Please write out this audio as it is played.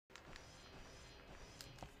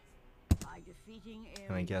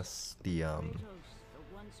And I guess the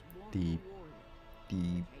the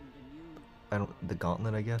the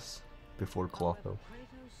gauntlet, I guess, before Clotho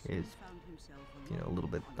is, you know, a little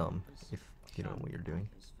bit dumb if you don't know what you're doing.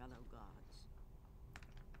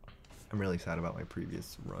 I'm really sad about my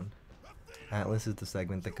previous run. Atlas is the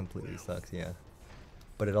segment that completely sucks, yeah.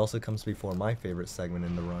 But it also comes before my favorite segment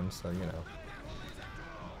in the run, so you know.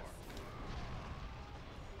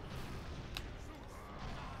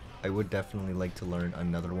 I would definitely like to learn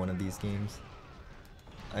another one of these games.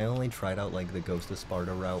 I only tried out like the Ghost of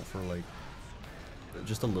Sparta route for like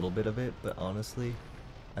just a little bit of it, but honestly,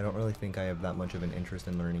 I don't really think I have that much of an interest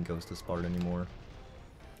in learning Ghost of Sparta anymore.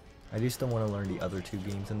 I do still want to learn the other two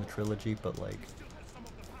games in the trilogy, but like,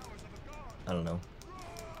 I don't know.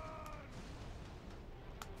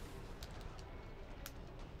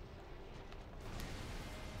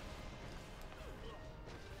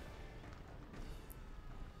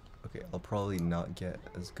 Okay, I'll probably not get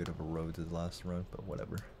as good of a road as last run, but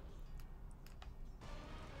whatever.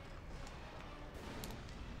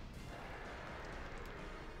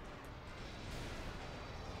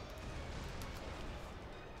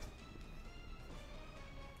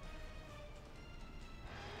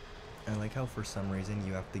 I like how for some reason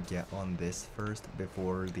you have to get on this first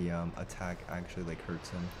before the attack actually like hurts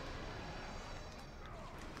him.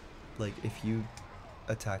 Like if you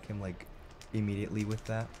attack him like immediately with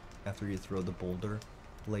that after you throw the boulder,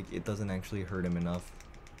 like it doesn't actually hurt him enough.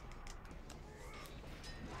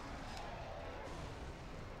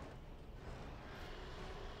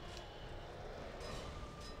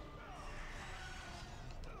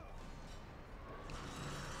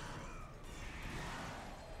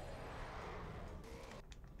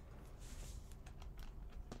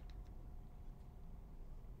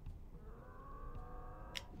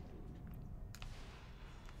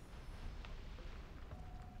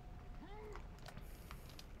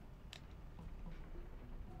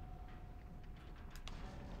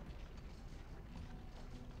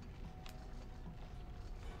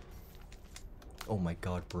 Oh my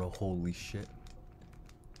god, bro, holy shit.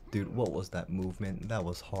 Dude, what was that movement? That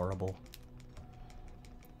was horrible.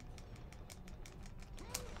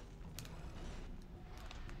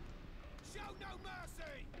 Show no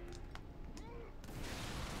mercy.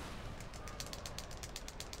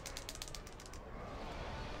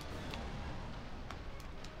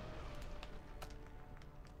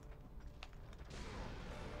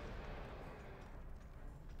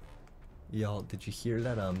 Y'all, did you hear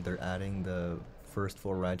that they're adding the first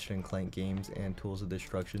 4 Ratchet and Clank games and Tools of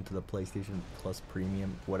Destruction to the PlayStation Plus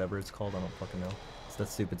Premium, whatever it's called, I don't fucking know. It's that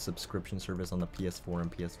stupid subscription service on the PS4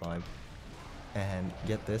 and PS5. And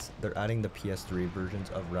get this, they're adding the PS3 versions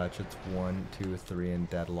of Ratchets 1, 2, 3, and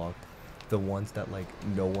Deadlocked. The ones that like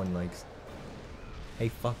no one likes.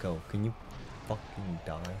 Hey fucko, can you fucking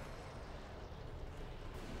die?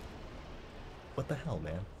 What the hell,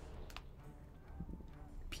 man?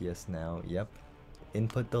 PS Now, yep.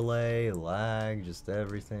 Input delay, lag, just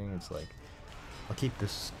everything. It's like, I'll keep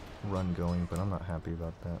this run going, but I'm not happy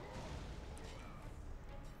about that.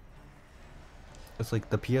 It's like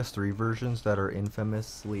the PS3 versions that are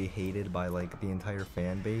infamously hated by like the entire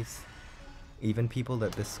fan base. Even people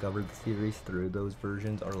that discovered the series through those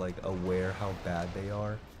versions are like aware how bad they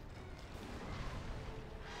are.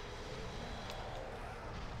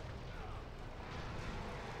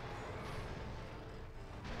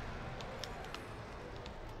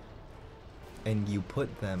 And you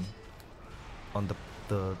put them on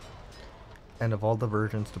the end of all the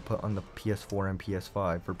versions to put on the PS4 and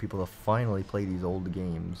PS5 for people to finally play these old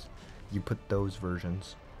games. You put those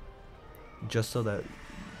versions just so that,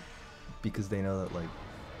 because they know that like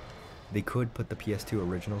they could put the PS2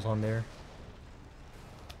 originals on there,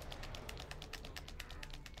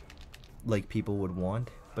 like people would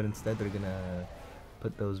want, but instead they're gonna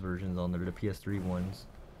put those versions on there, the PS3 ones,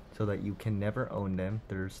 so that you can never own them.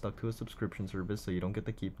 They're stuck to a subscription service, so you don't get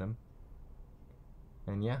to keep them.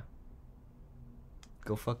 And yeah,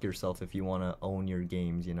 go fuck yourself if you want to own your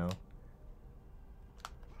games, you know?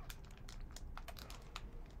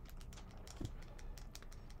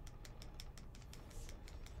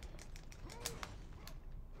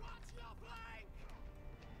 Watch your flank.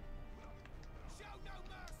 Show no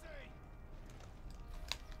mercy.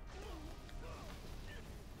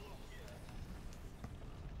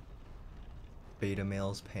 Beta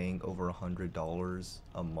males paying over $100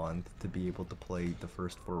 a month to be able to play the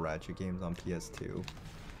first 4 Ratchet games on PS2.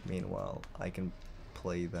 Meanwhile, I can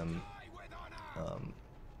play them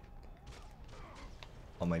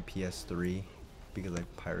on my PS3 because I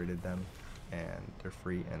pirated them and they're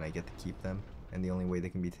free and I get to keep them. And the only way they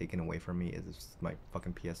can be taken away from me is if my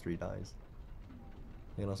fucking PS3 dies.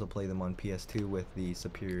 You can also play them on PS2 with the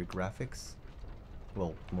superior graphics.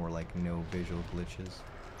 Well, more like no visual glitches.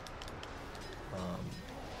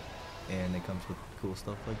 And it comes with cool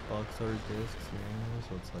stuff like box art discs,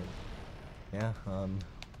 so it's like, yeah,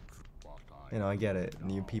 you know, I get it.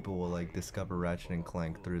 New people will like discover Ratchet and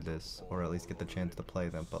Clank through this, or at least get the chance to play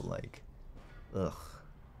them, but like, ugh.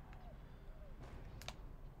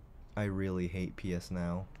 I really hate PS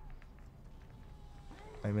Now.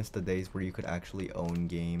 I miss the days where you could actually own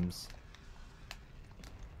games.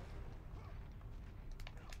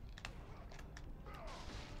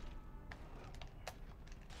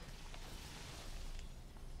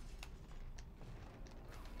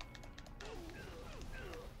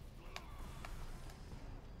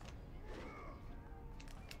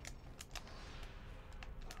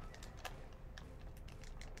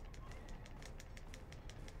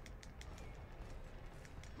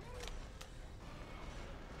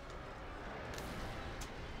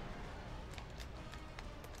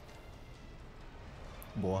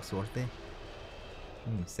 Boa sorte.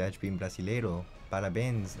 Seja bem brasileiro.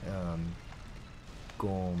 Parabéns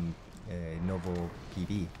com novo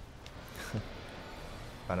PV.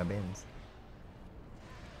 Parabéns.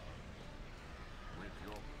 With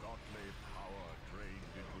your godly power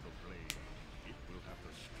drained into the blade, it will have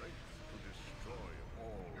the strength to destroy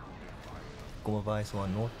all who defy it. Como vai sua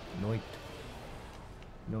noite?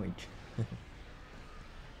 Noite.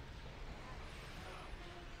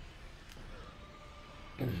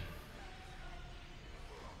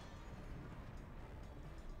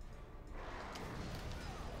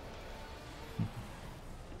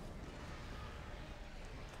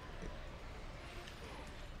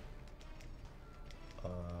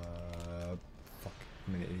 Fuck,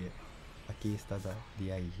 I'm an idiot. Aqui está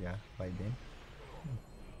de aí já, vai bem?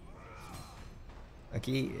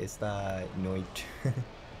 Aqui está noite.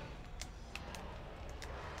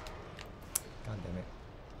 God damn it.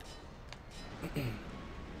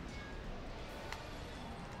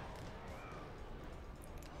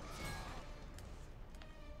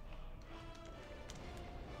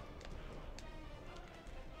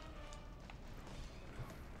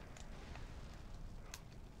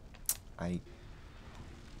 Ai.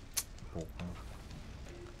 Porra.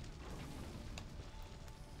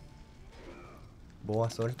 Boa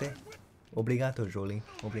sorte. Obrigado, Jolie.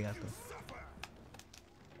 Obrigado.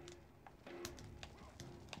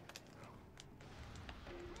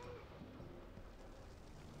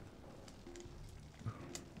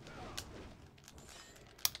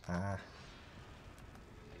 Ah.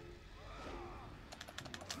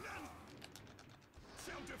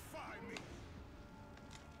 Shall defy me.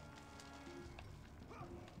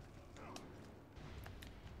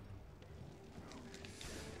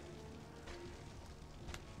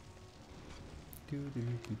 Do do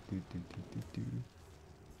do do do do do.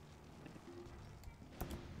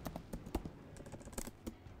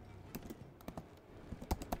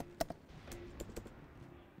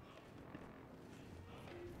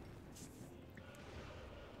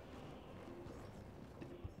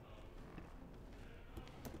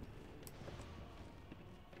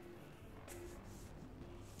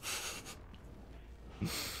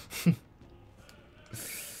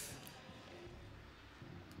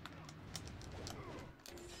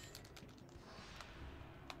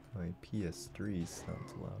 My PS3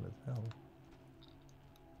 sounds loud as hell.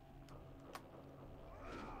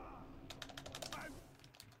 I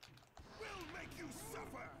will make you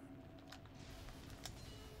suffer.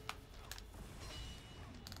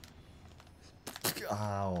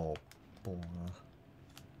 Ow. Porra.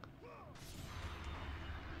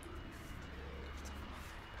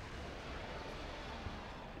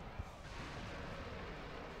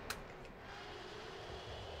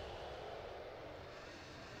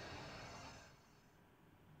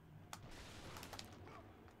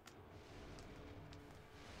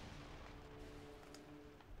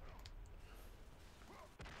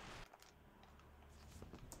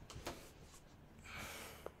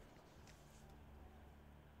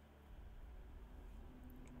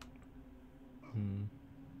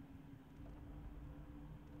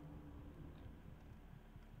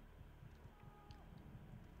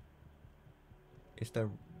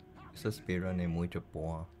 Esta speedrun é muito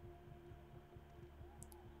boa.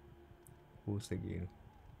 Vou seguir.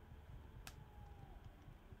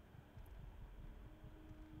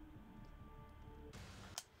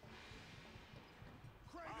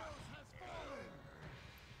 Kratos has fallen!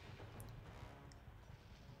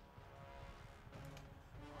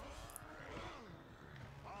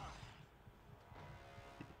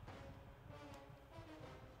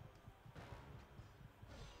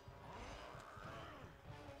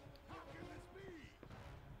 How can this be?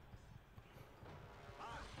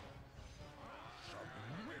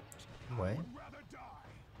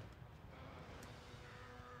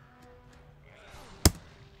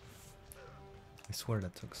 I swear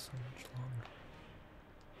that took so much longer.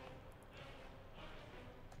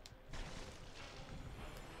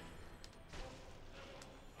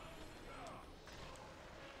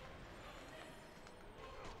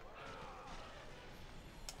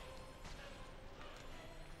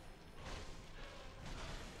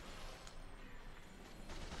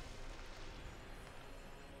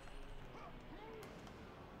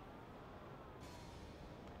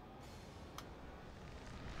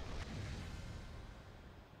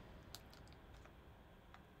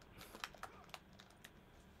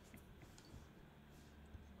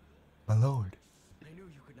 My lord. I knew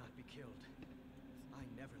you could not be killed. I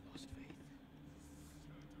never lost faith.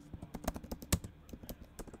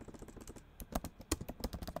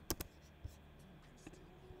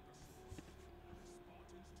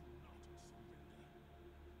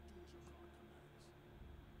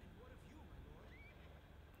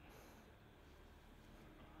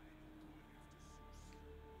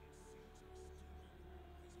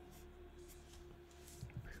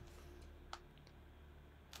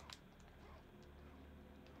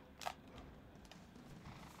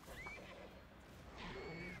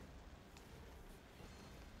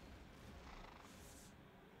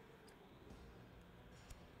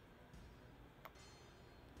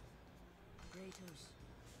 Kratos,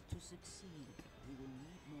 to succeed, we will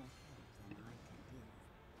need more help than I can give.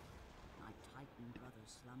 My Titan brother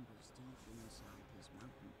slumbers deep inside his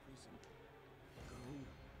mountain prison. Go.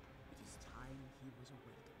 It is time he was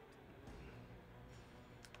awakened.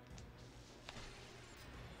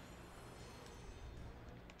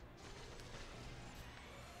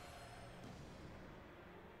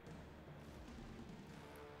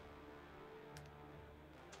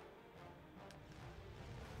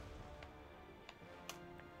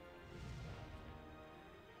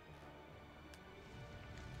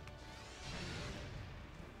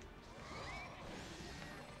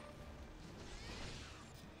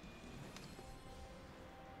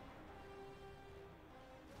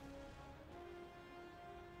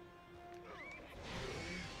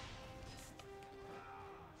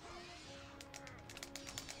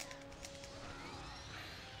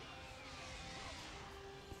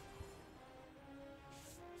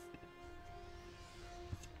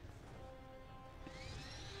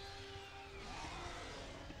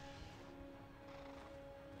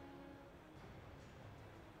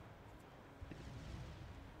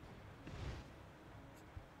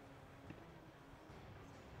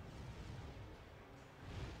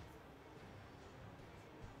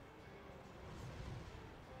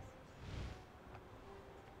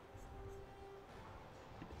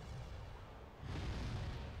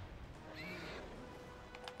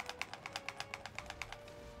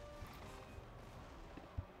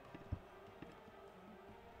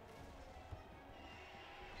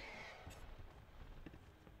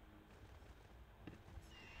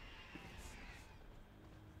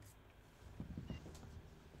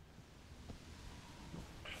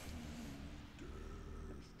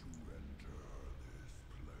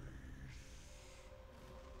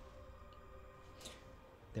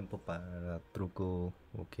 Tempo para truco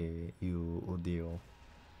o que eu odio.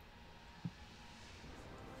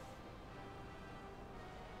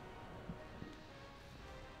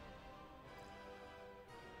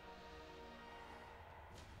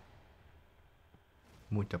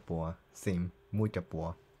 Muita porra, sim, muita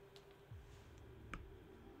porra.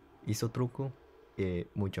 Isso truco é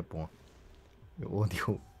muita porra. Eu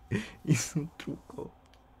odio isso truco.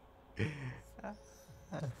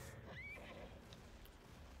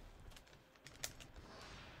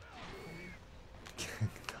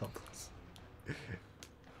 Doubles. We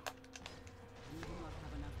do not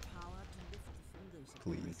have enough power to lift the fingers of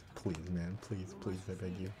Please, the please, man, please, please, I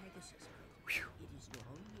beg you. Pegasus. Whew. It is your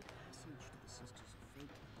only passage to the Sisters of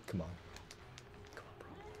Fate. Come on. Come on, bro.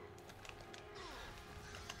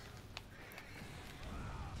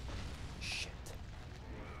 Shit.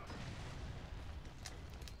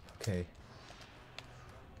 Okay.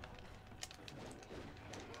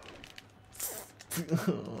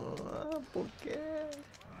 ¿Por qué?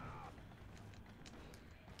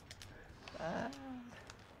 Ah.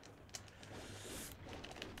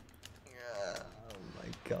 Oh my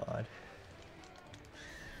god.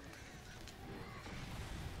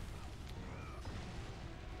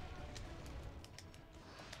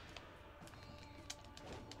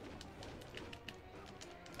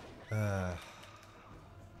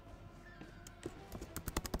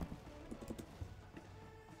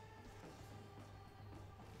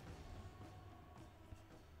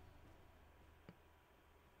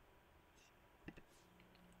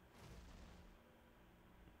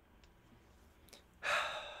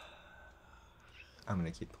 I'm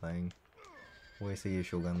gonna keep playing. Voy a seguir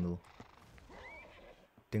jugando.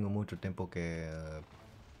 Tengo mucho tiempo que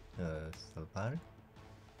salvar.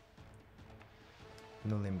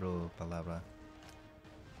 No lembro palabra.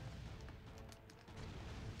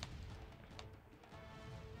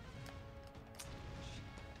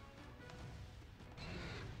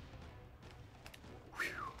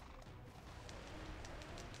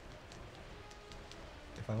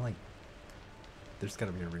 If I'm like, there's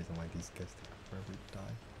gotta be a reason why these guys take forever to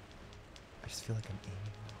die. I just feel like I'm aiming wrong.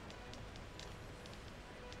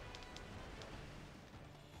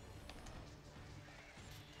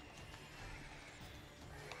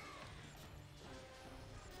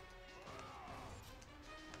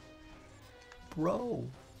 Bro,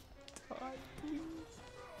 die, please.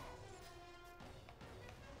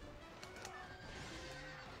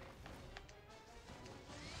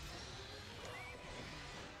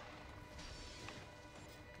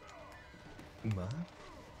 Ma?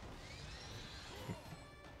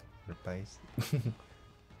 Repais. Come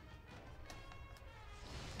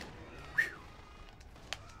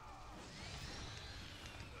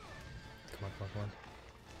on, come on, come on.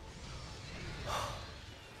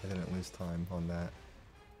 I didn't lose time on that.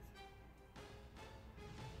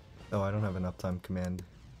 Oh, I don't have an uptime command.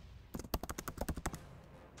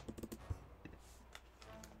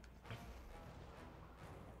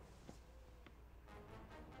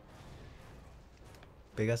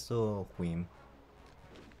 Pegaso Huim.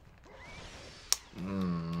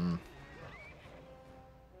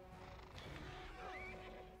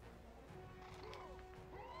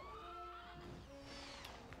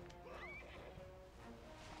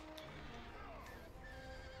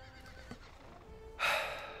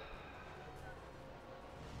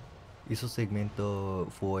 Ese segmento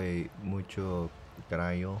fue mucho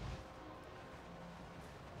caralho,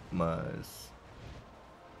 mas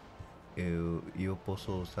eu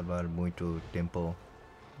posso salvar muito tempo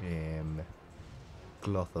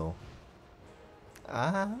Clotho.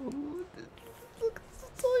 Ah, look at the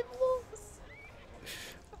time loss.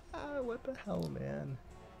 Ah, what the hell, man?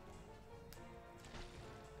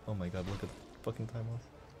 Oh my god, look at the fucking time loss.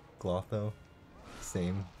 Glotho,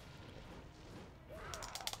 same.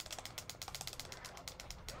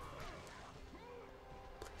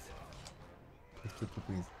 Please, please,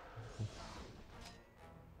 please, please.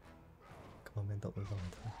 Come on, man, don't lose all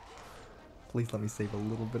my time. Please let me save a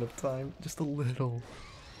little bit of time, just a little.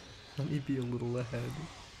 Let me be a little ahead.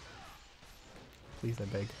 Please, I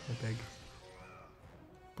beg, I beg.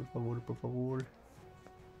 Por favor, por favor.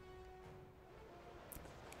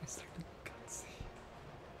 I started a cutscene.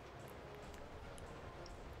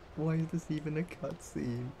 Why is this even a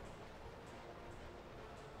cutscene?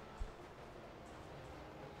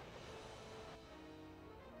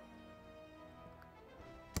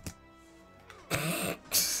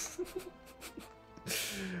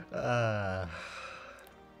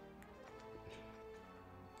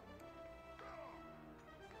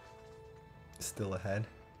 Still ahead?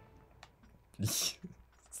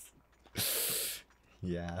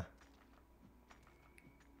 Yeah.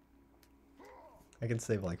 I can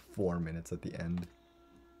save like 4 minutes at the end.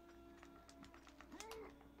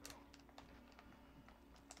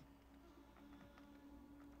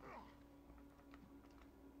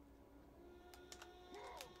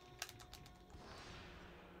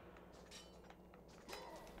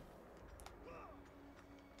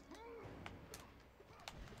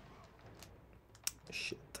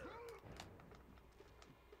 Shit.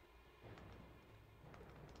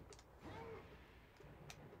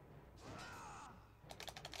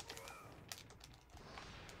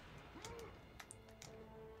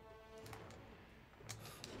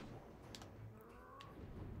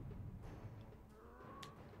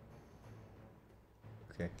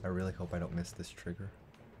 Okay, I really hope I don't miss this trigger.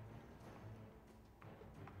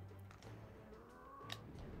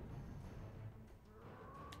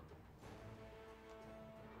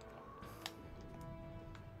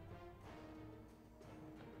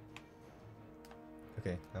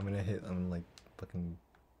 Okay, I'm gonna hit on like fucking.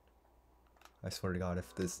 I swear to God,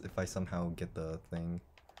 if I somehow get the thing.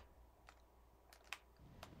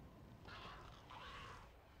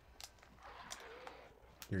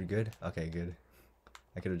 You're good? Okay, good.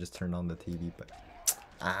 I could have just turned on the TV, but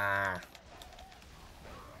ah.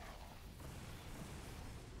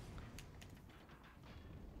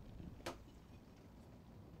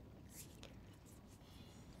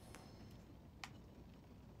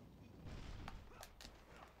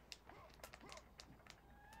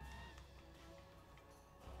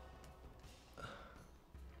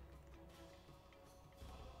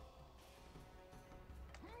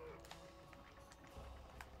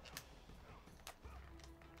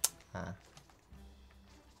 Ah.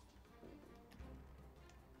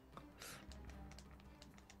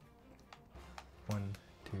 One,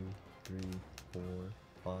 two, three, 4,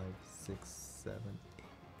 5, 6, 7, 8.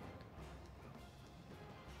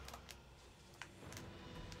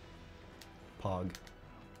 Pog.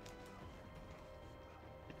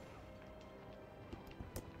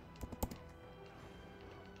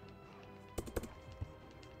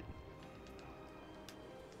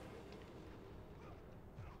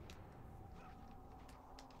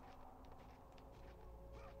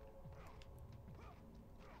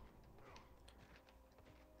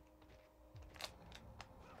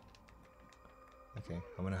 Okay,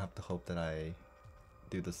 I'm gonna have to hope that I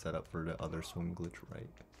do the setup for the other swim glitch right.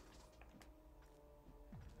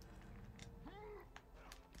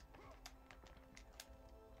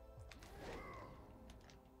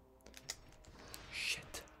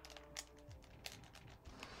 Shit.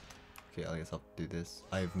 Okay, I guess I'll do this.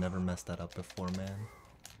 I've never messed that up before, man.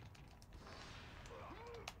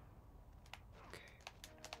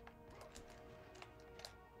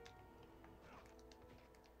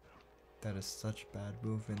 That is such bad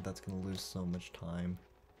movement, that's gonna lose so much time.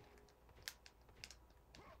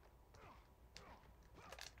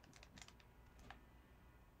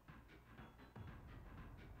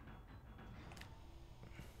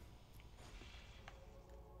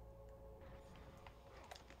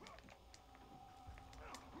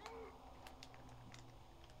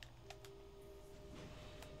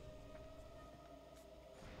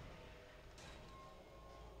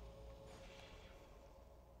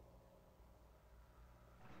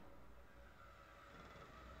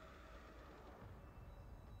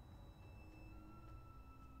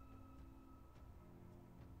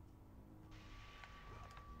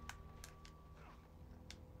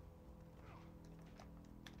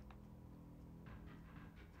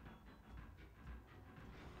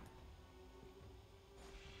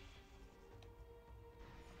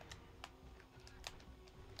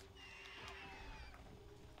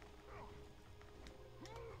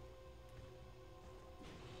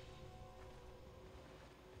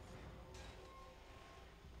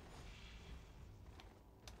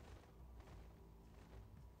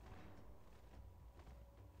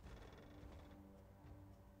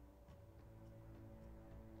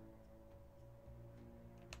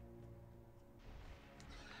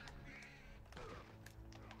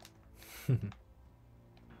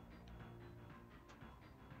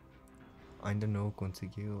 Ainda não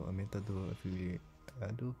conseguiu a meta do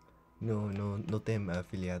afiliado? No tem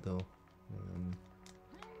afiliado.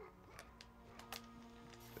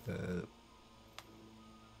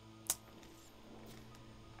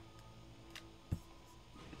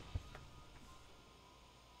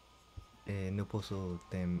 No posso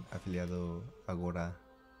ter afiliado agora.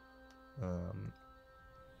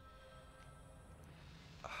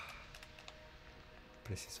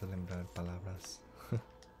 Preciso lembrar palavras.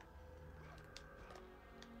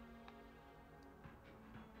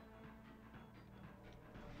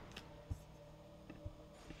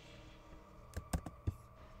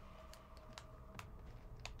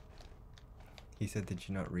 He said, "Did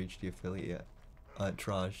you not reach the affiliate yet?"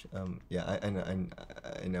 Traj. Yeah,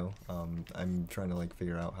 I know. I'm trying to like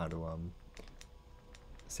figure out how to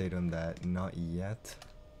say to him that not yet,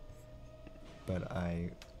 but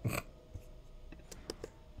I.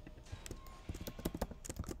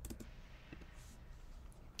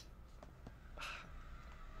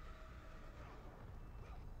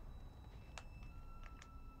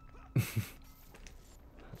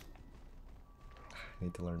 I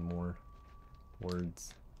need to learn more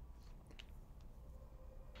words.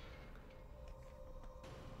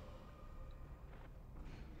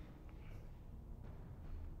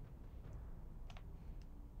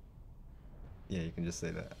 Yeah, you can just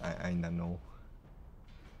say that. I know.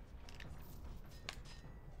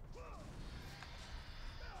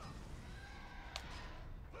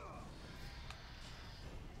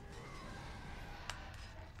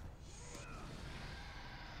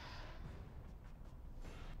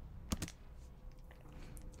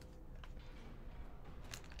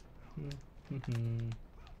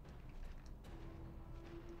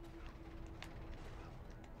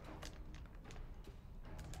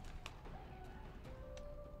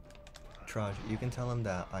 Traj, you can tell him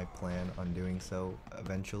that I plan on doing so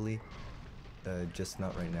eventually, just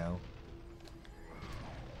not right now.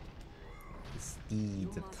 The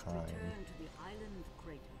steeds of time.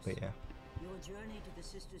 But yeah. Your journey to the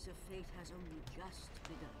Sisters of Fate has only just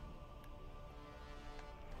begun.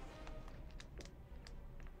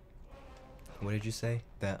 What did you say?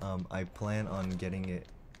 That I plan on getting it.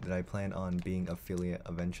 That I plan on being affiliate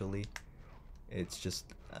eventually. It's just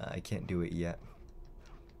I can't do it yet.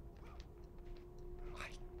 Why?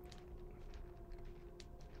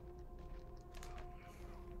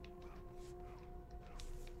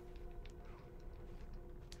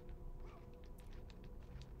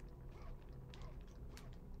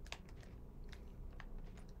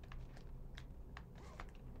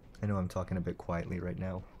 I know I'm talking a bit quietly right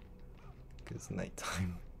now because it's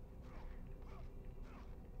nighttime.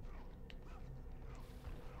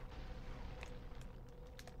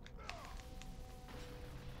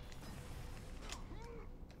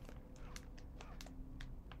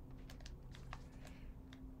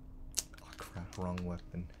 Oh crap, wrong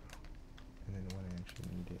weapon. And then when I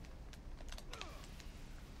actually need it.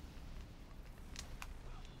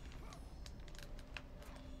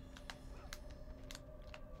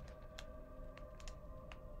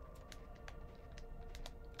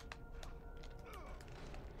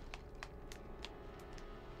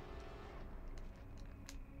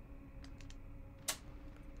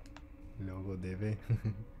 Logo debe.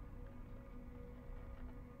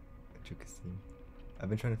 I've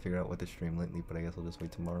been trying to figure out what to stream lately, but I guess I'll just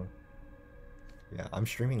wait tomorrow. Yeah, I'm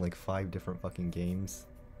streaming like 5 different fucking games.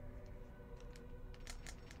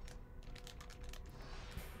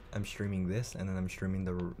 I'm streaming this, and then I'm streaming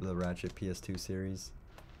the Ratchet PS2 series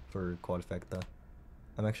for Quadfecta.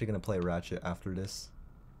 I'm actually gonna play Ratchet after this,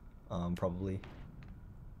 probably.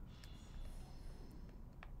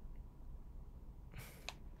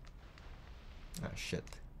 Ah, shit.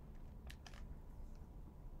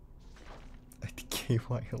 I think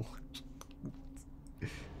KYL.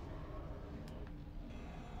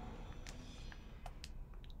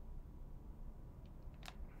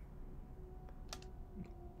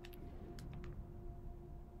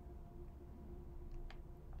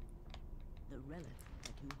 The relic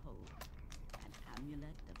that you hold, an amulet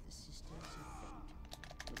of the Sisters of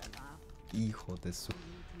Fate, will allow Hijo de su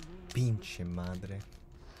pinche madre.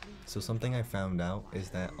 So something I found out is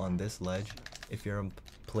that on this ledge, if you're on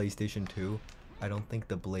PlayStation 2, I don't think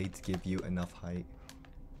the blades give you enough height.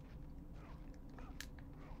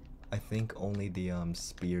 I think only the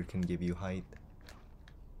spear can give you height.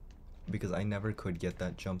 Because I never could get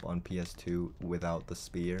that jump on PS2 without the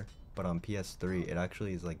spear. But on PS3, it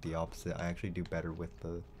actually is like the opposite. I actually do better with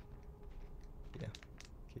the... Yeah.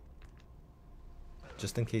 Okay.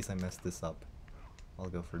 Just in case I mess this up, I'll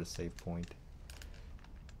go for the save point.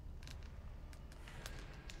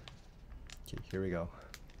 Okay, here we go.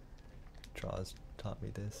 Draws taught me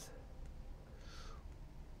this.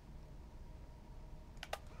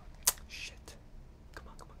 Shit. Come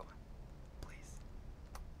on, come on, come on. Please.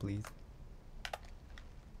 Please.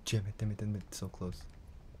 Damn it, so close.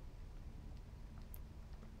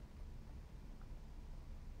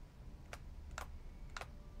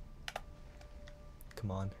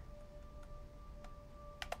 Come on.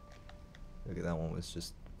 Look at that one, was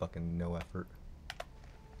just fucking no effort.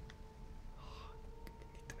 I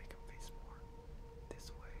need to make him face more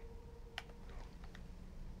this way.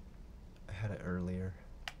 I had it earlier.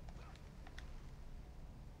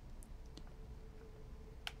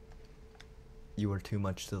 You were too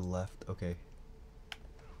much to the left. Okay.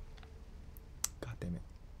 God damn it.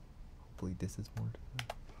 Hopefully this is more to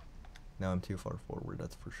the... Now I'm too far forward,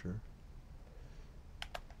 that's for sure.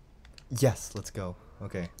 Yes, let's go.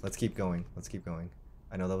 Okay, let's keep going. Let's keep going.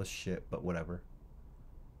 I know that was shit, but whatever.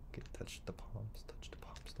 Okay, touch the palms. Touch the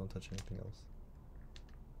palms. Don't touch anything else.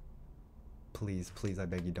 Please, please, I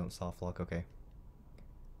beg you, don't soft lock. Okay.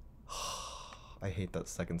 I hate that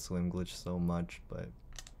second swim glitch so much, but...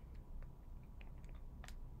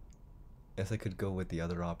 Guess I could go with the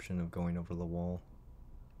other option of going over the wall.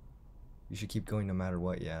 You should keep going no matter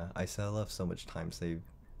what, yeah. I still have so much time saved.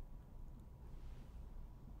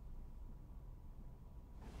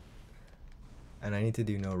 And I need to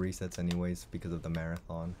do no resets anyways because of the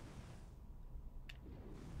marathon.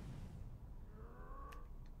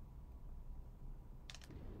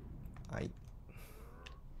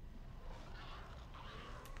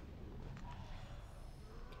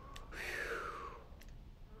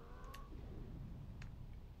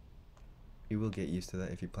 You will get used to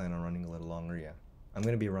that if you plan on running a little longer, yeah. I'm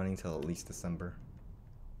gonna be running till at least December.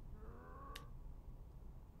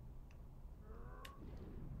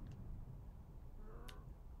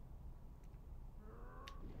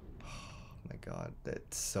 My god,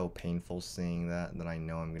 that's so painful seeing that I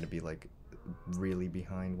know I'm gonna be like really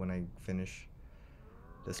behind when I finish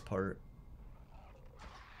this part.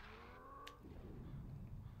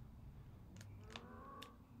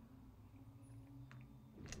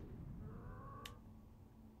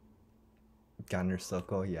 Ganner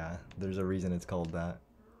Soko, yeah, there's a reason it's called that.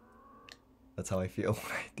 That's how I feel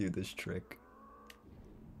when I do this trick.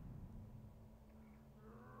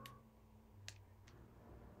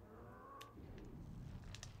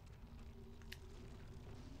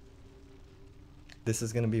 This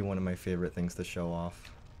is gonna be one of my favorite things to show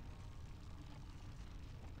off.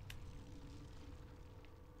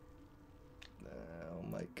 Oh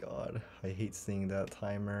my god, I hate seeing that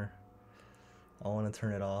timer. I want to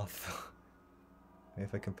turn it off. Maybe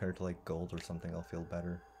if I compare it to like gold or something, I'll feel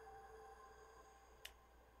better.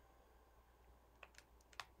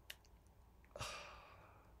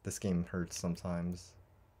 This game hurts sometimes.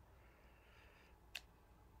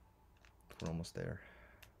 We're almost there.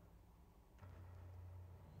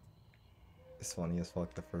 It's funny as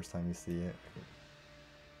fuck the first time you see it.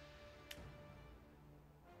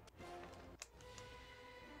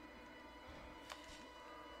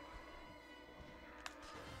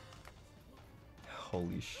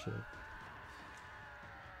 Holy shit.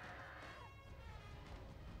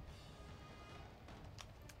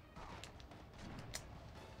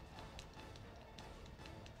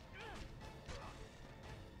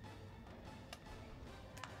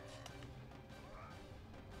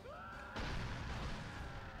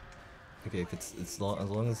 Okay, if as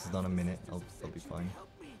long as it's not a minute, I'll be fine. Help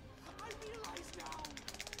me. I realize now.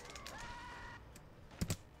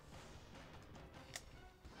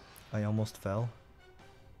 I almost fell.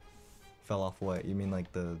 Fell off what? You mean like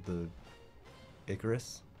the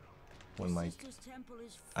Icarus? When like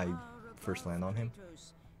I first land on him?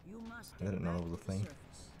 I didn't know that was a thing.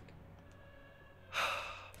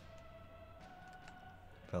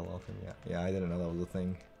 Fell off him, yeah. Yeah, I didn't know that was a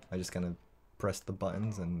thing. I just kind of pressed the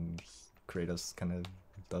buttons and Kratos kind of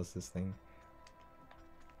does this thing.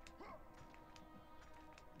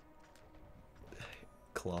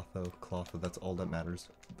 Clotho, that's all that matters.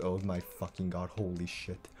 Oh my fucking god, holy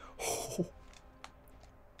shit.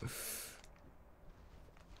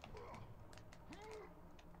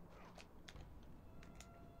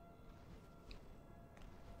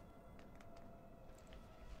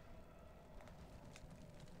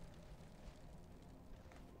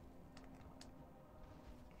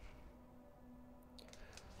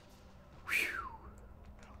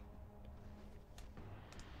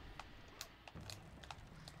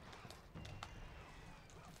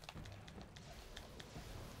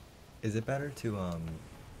 Is it better to,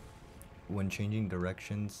 when changing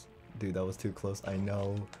directions? Dude, that was too close, I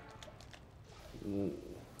know.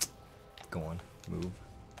 Go on, move.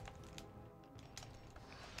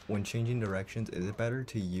 When changing directions, is it better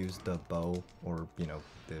to use the bow, or, you know,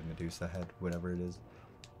 the Medusa head, whatever it is,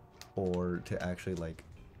 or to actually, like,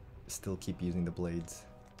 still keep using the blades?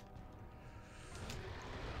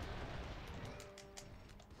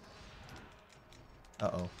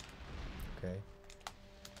 Uh-oh. Okay.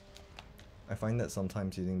 I find that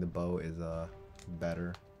sometimes using the bow is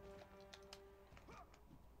better.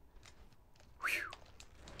 Whew.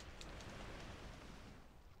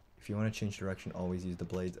 If you want to change direction, always use the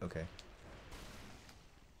blades. Okay.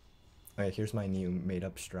 Alright, here's my new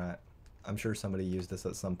made-up strat. I'm sure somebody used this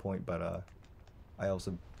at some point, but I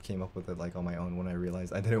also came up with it like on my own when I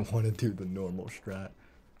realized I didn't want to do the normal strat.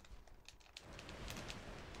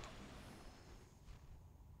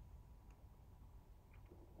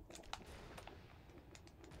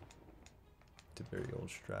 It's a very old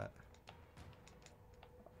strat.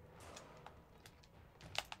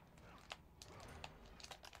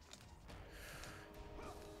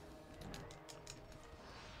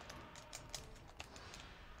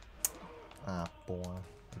 Ah, boy.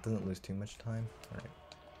 It doesn't lose too much time. Alright.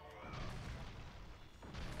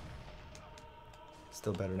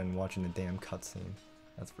 Still better than watching the damn cutscene.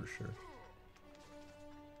 That's for sure.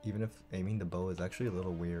 Even if aiming the bow is actually a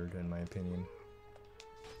little weird, in my opinion.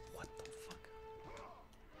 What the fuck?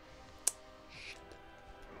 Shit.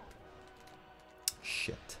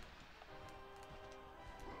 Shit.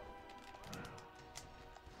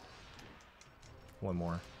 One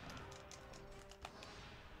more.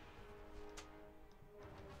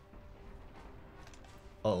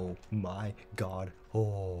 Oh my god.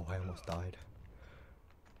 Oh, I almost died.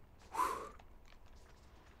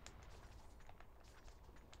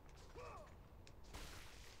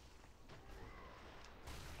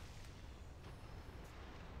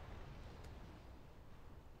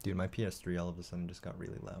 Dude, my PS3 all of a sudden just got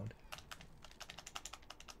really loud.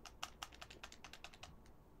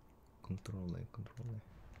 Controle.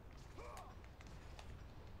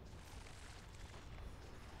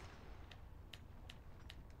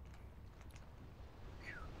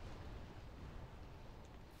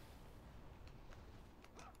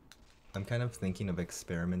 I'm kind of thinking of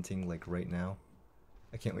experimenting like right now.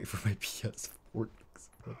 I can't wait for my PS4.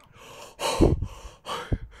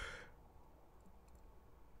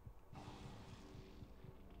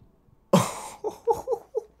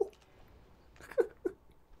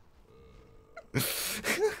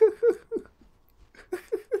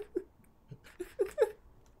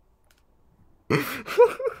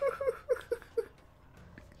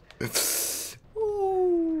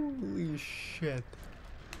 Holy shit.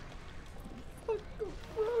 Fuck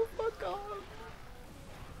off, bro. Fuck off.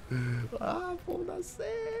 Ah, foda-se.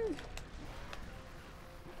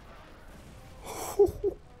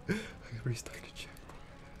 I restarted the check.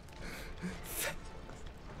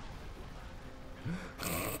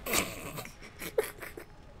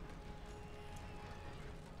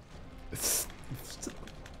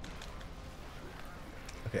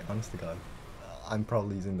 Okay, honest to God, I'm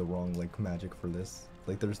probably using the wrong like magic for this.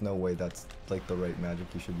 Like, there's no way that's like the right magic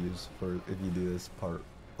you should use for if you do this part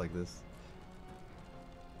like this.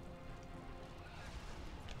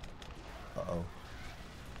 Uh-oh.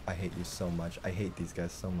 I hate you so much. I hate these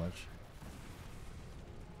guys so much.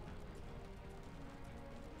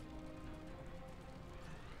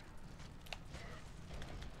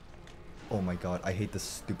 Oh my god, I hate this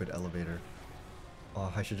stupid elevator.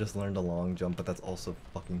 Oh, I should just learn the long jump, but that's also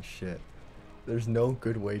fucking shit. There's no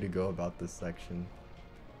good way to go about this section.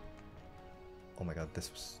 Oh my god, this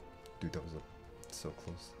was... Dude, that was so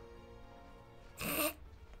close.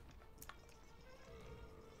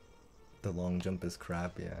 The long jump is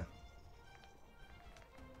crap, yeah.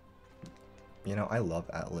 You know, I love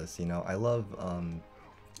Atlas, you know, I love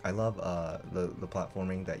the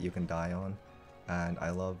platforming that you can die on, and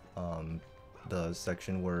I love the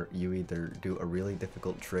section where you either do a really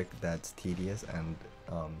difficult trick that's tedious and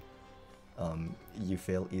you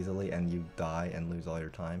fail easily and you die and lose all your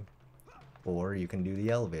time, or you can do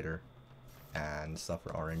the elevator and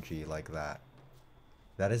suffer RNG like that.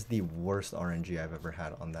 That is the worst RNG I've ever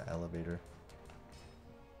had on that elevator.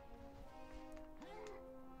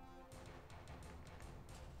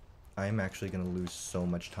 I am actually gonna lose so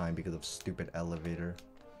much time because of stupid elevator.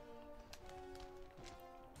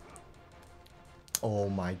 Oh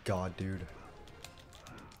my god, dude.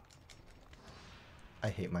 I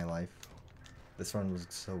hate my life. This run was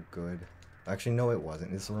so good. Actually, no, it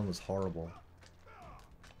wasn't. This run was horrible.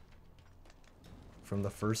 From the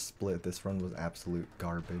first split, this run was absolute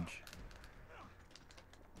garbage.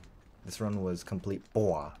 This run was complete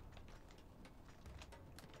boah.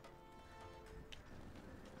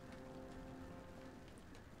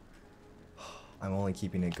 I'm only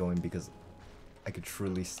keeping it going because I could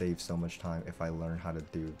truly save so much time if I learn how to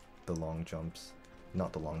do the long jumps.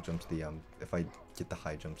 Not the long jumps, the if I get the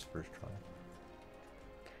high jumps first try.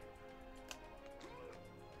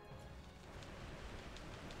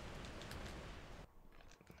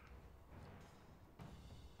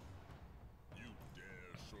 You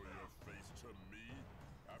dare show your face to me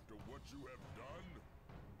after what you have done?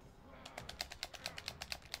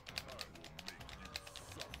 I will make you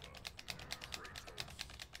suffer, Kratos.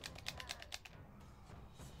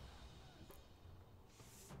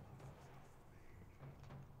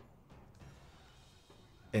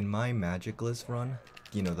 In my Magicless run,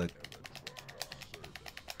 you know,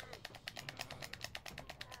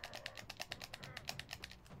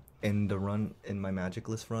 in my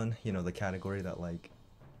Magicless run, you know, the category that like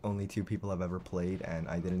only 2 people have ever played and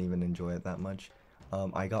I didn't even enjoy it that much.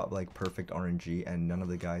 I got like perfect RNG and none of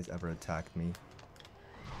the guys ever attacked me.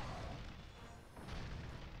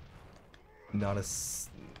 Not a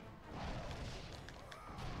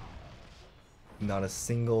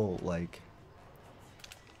single like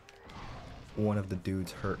one of the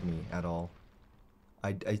dudes hurt me at all.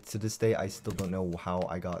 I to this day I still don't know how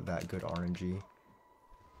I got that good RNG.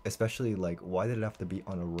 Especially like, why did it have to be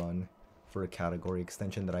on a run for a category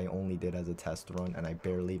extension that I only did as a test run and I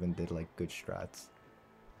barely even did like good strats.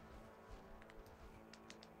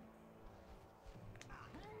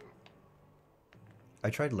 I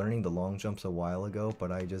tried learning the long jumps a while ago, but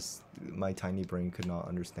my tiny brain could not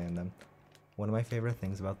understand them. One of my favorite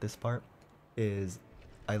things about this part is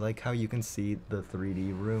I like how you can see the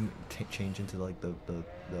 3D room change into like the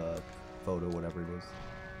photo, whatever it is.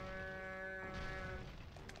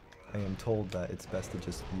 I am told that it's best to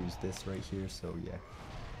just use this right here, so yeah.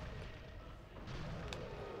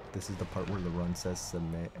 This is the part where the run says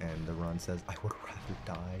submit and the run says I would rather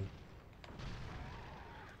die.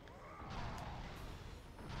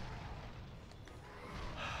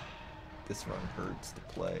 This run hurts to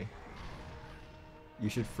play. You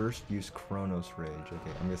should first use Chronos Rage.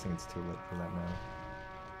 Okay, I'm guessing it's too late for that now.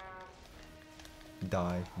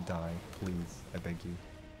 Die, die, please, I beg you.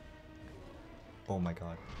 Oh my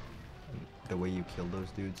god. The way you killed those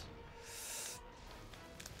dudes.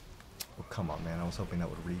 Oh, come on, man. I was hoping that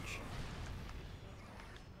would reach.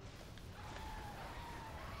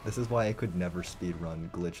 This is why I could never speedrun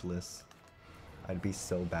glitchless. I'd be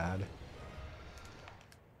so bad.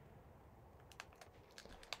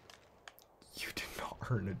 You did not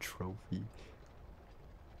earn a trophy.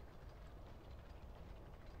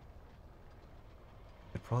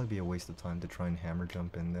 probably be a waste of time to try and hammer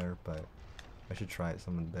jump in there, but I should try it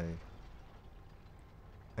some day.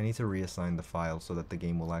 I need to reassign the files so that the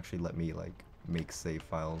game will actually let me like make save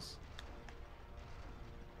files.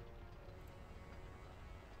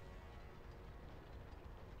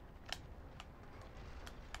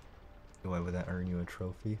 Why would that earn you a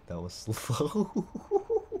trophy? That was slow.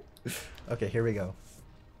 Okay, here we go.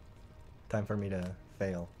 Time for me to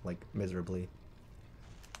fail, like, miserably.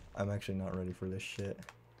 I'm actually not ready for this shit.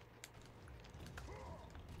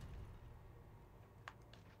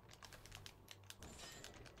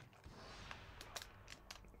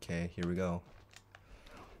 Okay, here we go.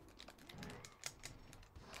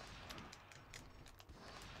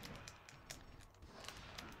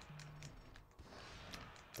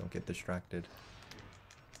 Don't get distracted.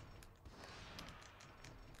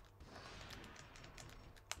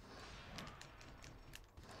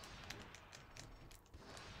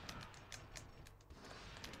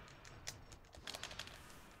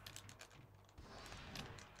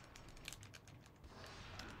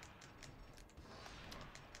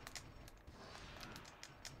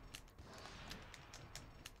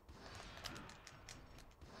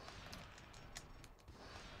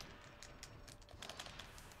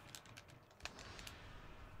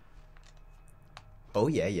 Oh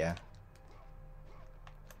yeah, yeah.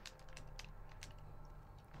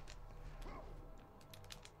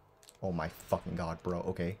 Oh my fucking god, bro.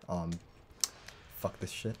 Okay, fuck this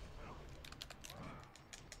shit.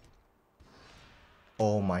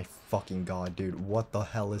 Oh my fucking god, dude. What the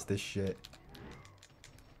hell is this shit?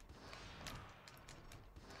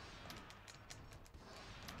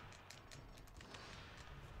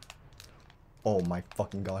 Oh my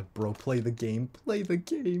fucking god, bro. Play the game. Play the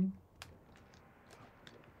game.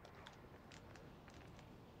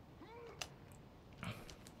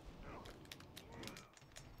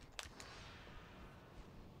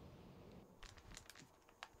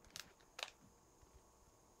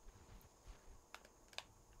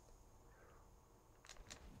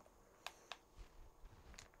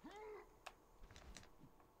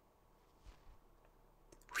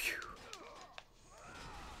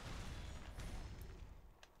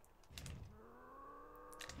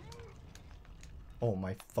 Oh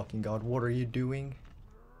my fucking god, what are you doing?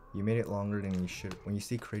 You made it longer than you should. When you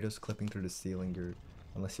see Kratos clipping through the ceiling,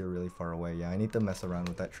 unless you're really far away. Yeah, I need to mess around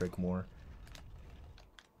with that trick more.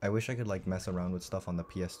 I wish I could like mess around with stuff on the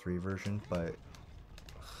PS3 version, but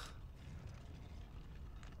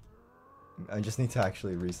I just need to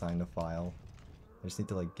actually re-sign the file. I just need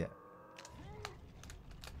to like get.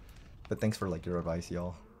 But thanks for like your advice,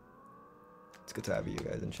 y'all. It's good to have you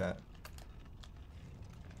guys in chat.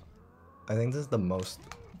 I think this is the most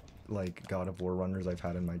like God of War runners I've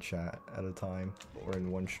had in my chat at a time or in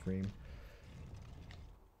one stream.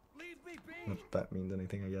 Not that that means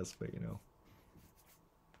anything, I guess, but you know.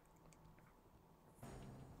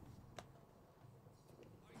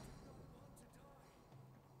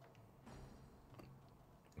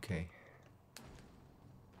 Okay.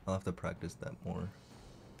 I'll have to practice that more.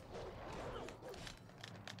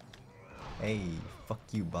 Hey, fuck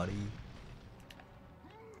you, buddy.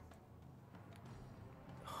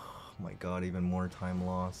 Oh my god, even more time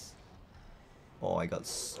loss. Oh,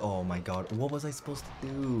 oh my god, what was I supposed to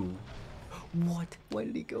do? What? Why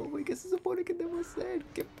did he go? Because his opponent can never said.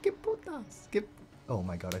 Que putas. Oh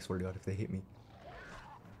my god, I swear to god if they hit me.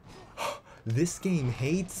 This game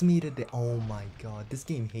hates me today. Oh my god, this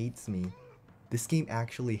game hates me. This game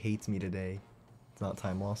actually hates me today. It's not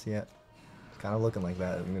time loss yet. It's kind of looking like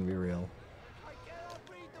that, I'm gonna be real.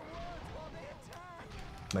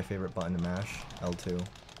 My favorite button to mash, L2.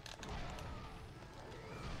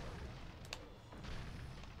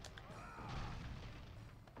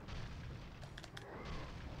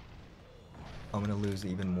 I'm gonna lose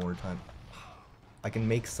even more time. I can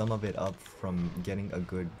make some of it up from getting a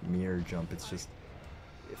good mirror jump. It's just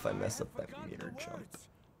if I mess up that mirror jump,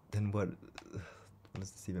 then what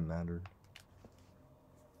does this even matter?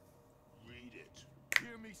 Read it.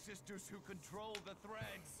 Hear me, sisters who control the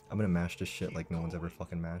threads. I'm gonna mash this shit like no one's ever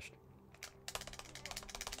fucking mashed.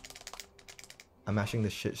 I'm mashing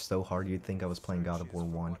this shit so hard you'd think I was playing God of War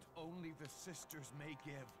 1. Only the sisters may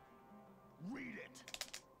give. Read it.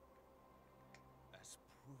 As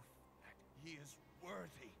proof that he is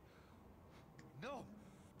worthy. No,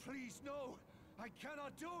 please no. I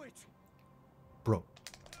cannot do it. Bro,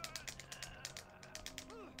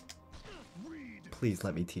 Read. please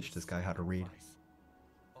let me teach this guy how to read.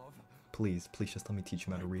 Of Please just let me teach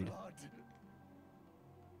him how to read. blood.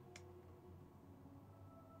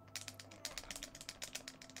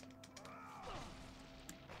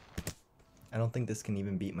 I don't think this can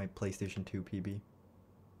even beat my PlayStation 2 PB.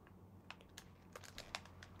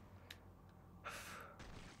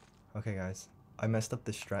 Okay, guys. I messed up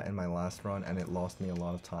the strat in my last run and it lost me a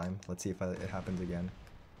lot of time. Let's see if it happens again.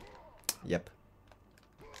 Yep.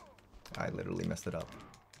 I literally messed it up.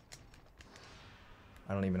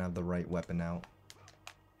 I don't even have the right weapon out.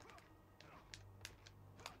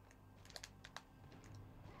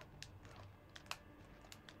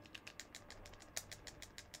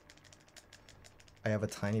 I have a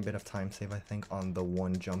tiny bit of time save, I think, on the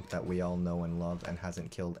one jump that we all know and love and hasn't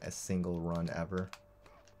killed a single run ever.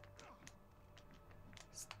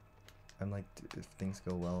 I'm like, if things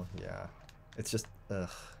go well, yeah. It's just,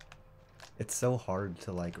 ugh. It's so hard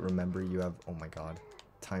to, like, remember you have, oh my god,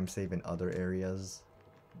 time save in other areas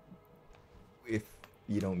if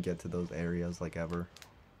you don't get to those areas, like, ever.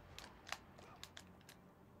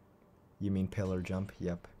 You mean pillar jump?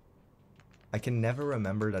 Yep. I can never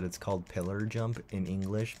remember that it's called pillar jump in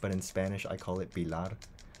English, but in Spanish I call it pilar.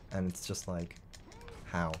 And it's just like,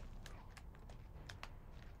 how?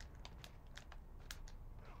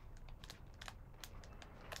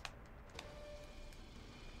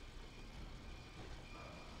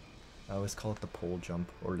 I always call it the pole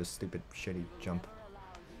jump, or the stupid shitty jump.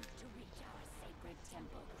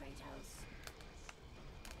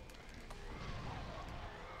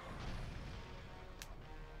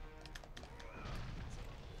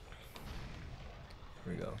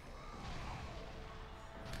 Here we go.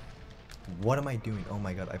 What am I doing? Oh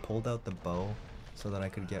my god, I pulled out the bow so that I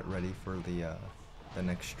could get ready for the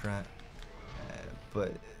next strat.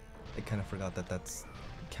 But I kind of forgot that that's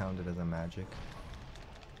counted as a magic.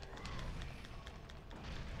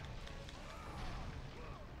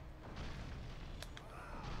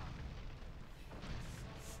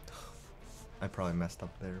 I probably messed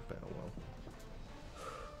up there, but oh well.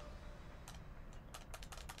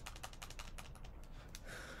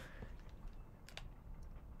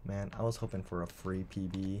 Man, I was hoping for a free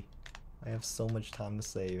PB. I have so much time to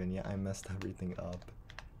save, and yeah, I messed everything up.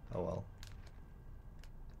 Oh well.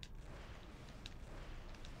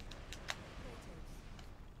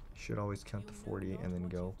 Should always count to 40 and then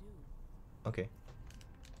go. Okay.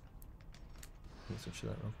 Let me switch to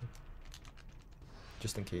that real quick.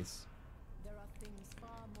 Just in case. There are things far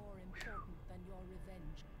more important than your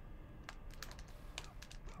revenge.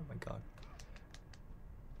 Oh my god.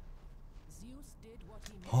 Zeus did what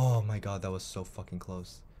he Oh my god, that was so fucking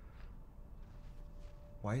close.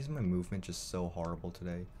 Why is my movement just so horrible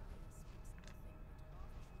today?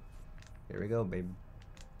 Here we go, babe.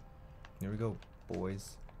 Here we go,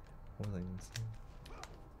 boys. What was I even saying?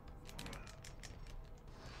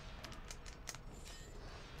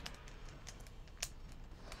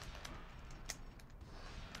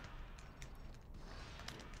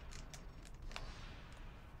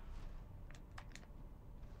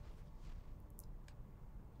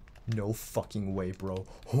 No fucking way, bro.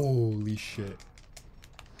 Holy shit.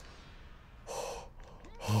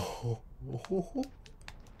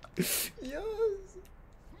 Yes.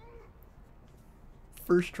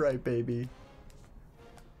 First try, baby.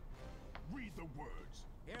 Read the words.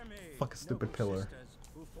 Hear me, Fuck a stupid noble pillar. sisters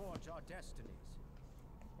who forge our destinies.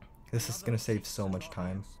 This is gonna save so much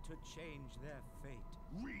time. To change their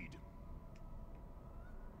fate. Read.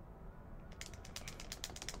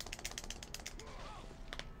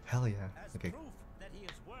 Hell yeah. As Okay. proof that he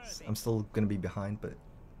is worthy. I'm still gonna be behind, but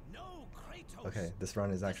No, Kratos. okay, this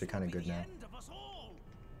run is actually kind of good now.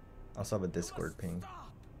 I also have a Discord ping.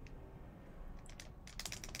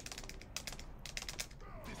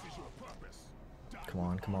 This is your purpose. Die. Come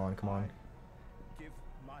on, come on, come on. Give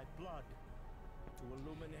my blood to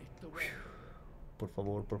illuminate the way. Por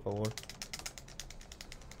favor, por favor.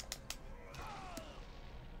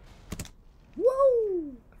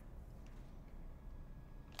 Woo!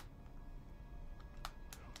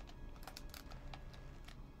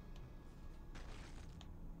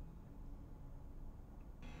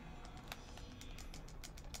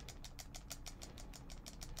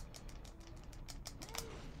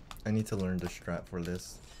 I need to learn the strat for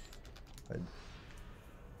this. I've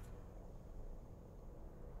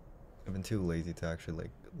been too lazy to actually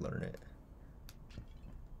like learn it.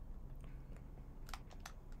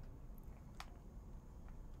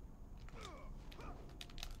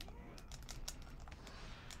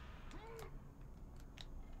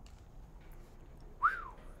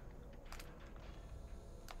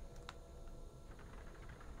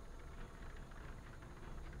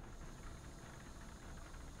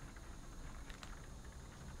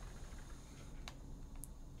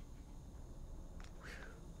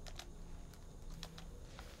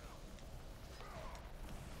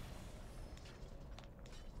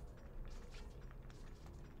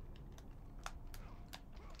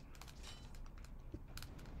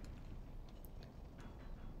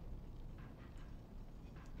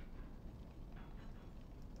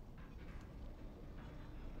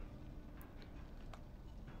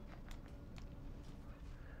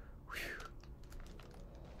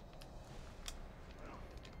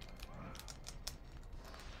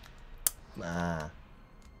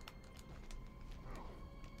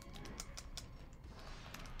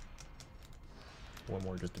 One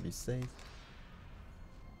more just to be safe.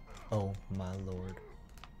 Oh my lord.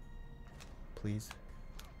 Please.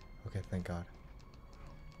 Okay, thank God.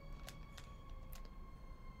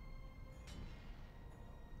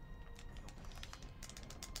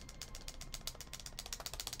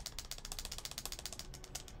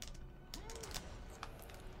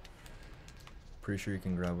 Pretty sure you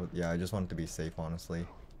can grab it. Yeah, I just want it to be safe, honestly.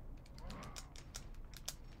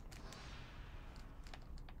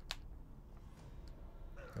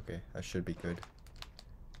 Okay, that should be good.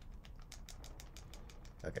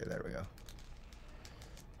 Okay, there we go.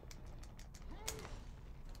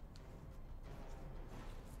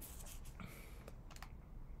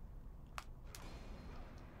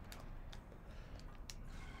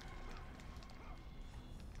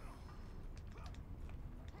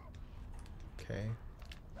 Okay.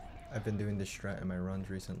 I've been doing this strat in my runs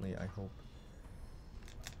recently, I hope.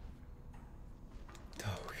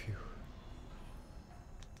 Oh, phew.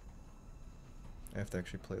 I have to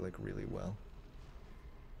actually play like really well.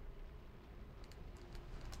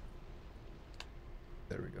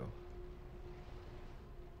 There we go.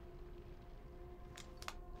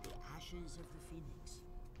 The ashes of the phoenix.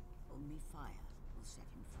 Only fire will set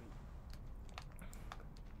him free.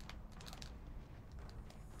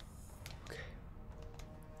 Okay.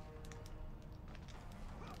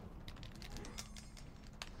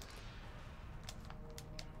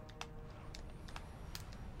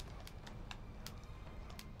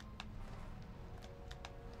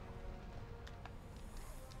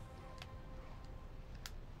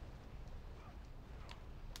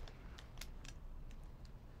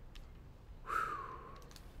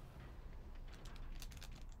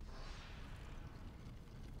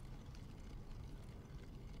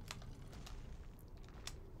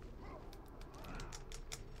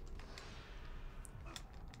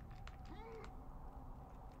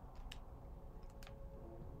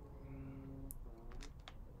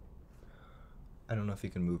 I don't know if you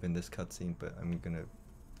can move in this cutscene, but I'm gonna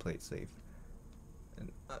play it safe.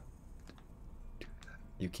 And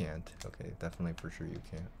you can't. Okay, definitely for sure you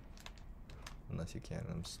can't. Unless you can,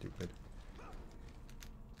 I'm stupid.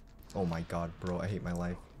 Oh my god, bro, I hate my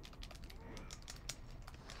life.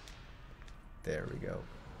 There we go.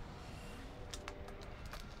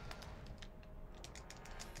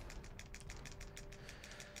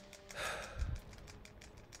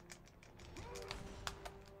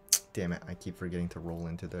 Damn it, I keep forgetting to roll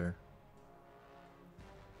into there.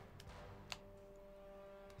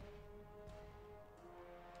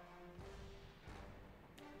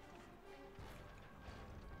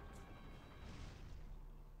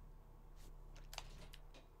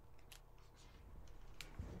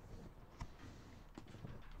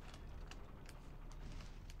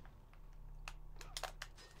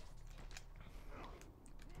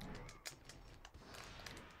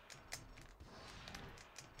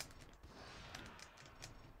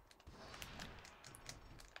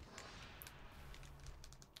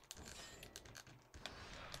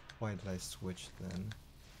 Why did I switch then?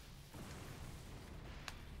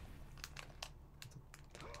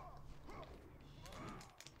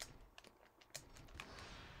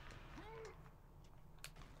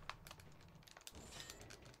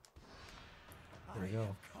 There we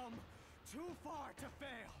go. Come too far to fail.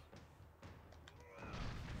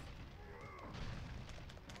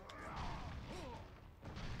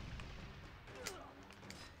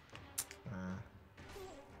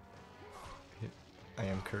 I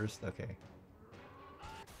am cursed? Okay.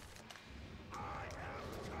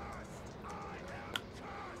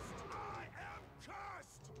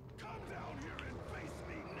 Come down here and face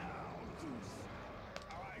me now, Zeus.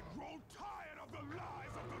 I grow tired of the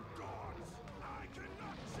lies of the gods. I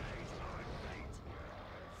cannot change my fate.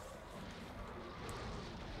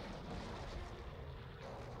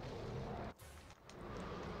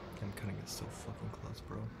 I'm cutting it so fucking close,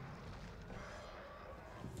 bro.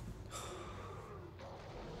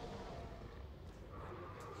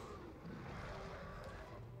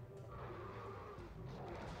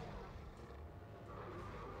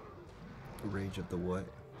 Rage of the what?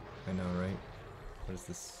 I know, right? What is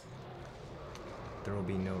this? There will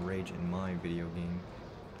be no rage in my video game.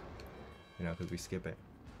 You know, because we skip it.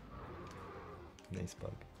 Nice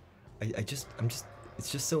bug.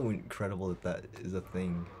 It's just so incredible that that is a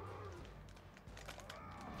thing.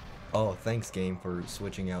 Oh, thanks game for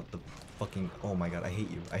switching out the fucking, oh my god, I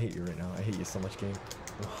hate you. I hate you right now. I hate you so much, game.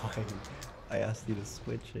 Why? I asked you to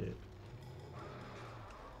switch it.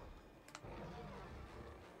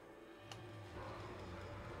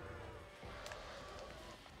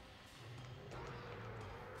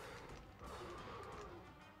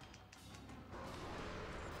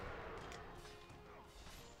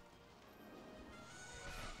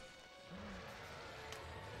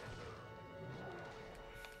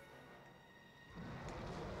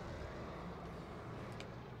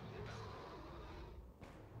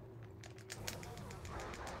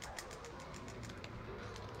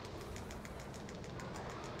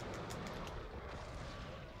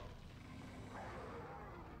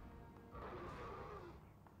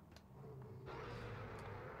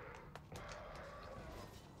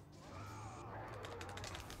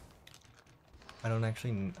 I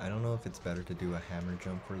don't know if it's better to do a hammer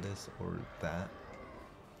jump for this or that.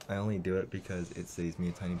 I only do it because it saves me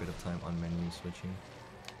a tiny bit of time on menu switching.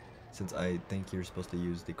 Since I think you're supposed to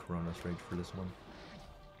use the Chronos Rage for this one.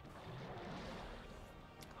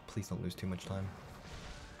 Please don't lose too much time.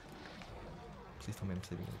 Please tell me I'm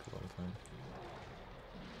saving like a lot of time.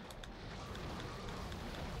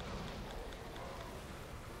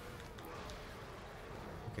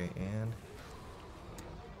 Okay, and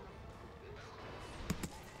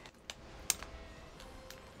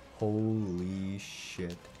holy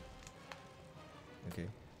shit. Okay.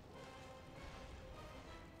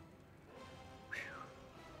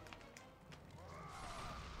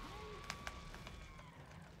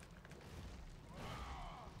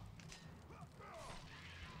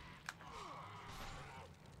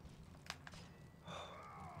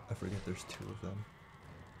 I forget there's two of them.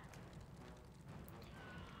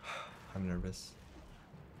 I'm nervous.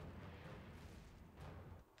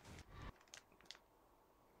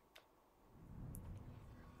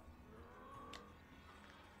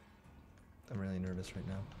 I'm really nervous right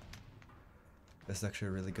now. This is actually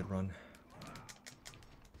a really good run.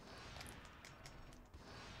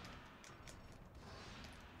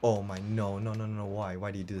 Oh my, no, why?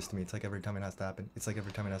 Why do you do this to me? It's like every time it has to happen. It's like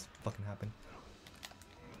every time it has to fucking happen.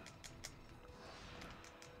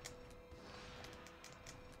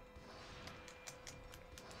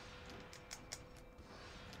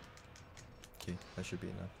 Okay, that should be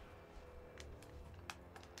enough.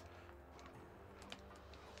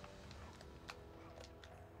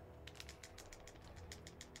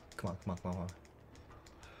 Come on.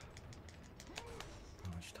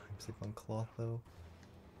 How much time save on cloth though?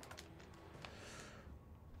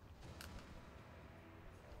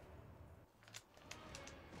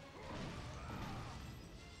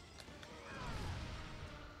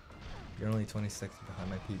 You're only 20 seconds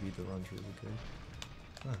behind my PB, the run's really good.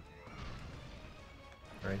 Huh.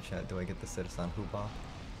 Alright chat, do I get the citizen Huba?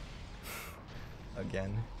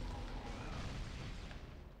 Again?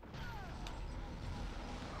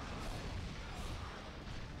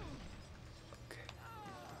 Okay.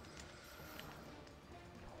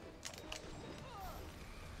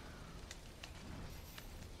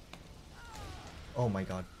 Oh my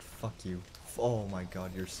god, fuck you. Oh my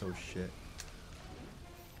god, you're so shit.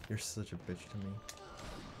 You're such a bitch to me.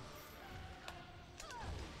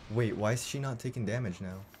 Wait, why is she not taking damage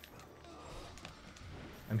now?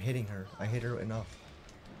 I'm hitting her. I hit her enough.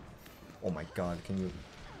 Oh my god, can you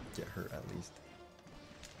get her at least?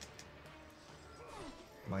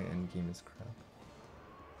 My end game is crap.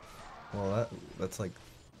 Well, that's like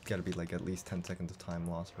gotta be like at least 10 seconds of time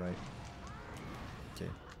lost, right? Okay.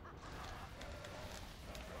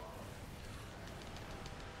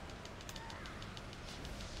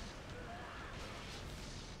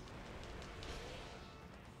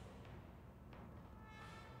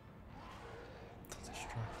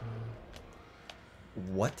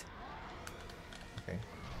 What? Okay.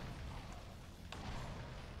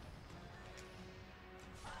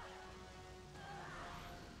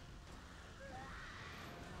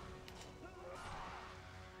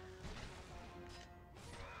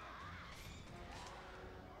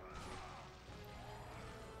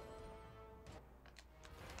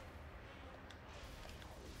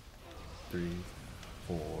 Three,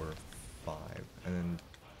 4, 5, and then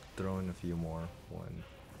throw in a few more. 1.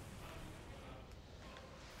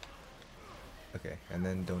 Okay, and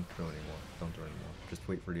then don't throw anymore. Don't throw anymore. Just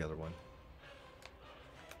wait for the other one.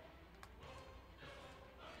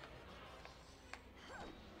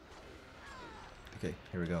 Okay,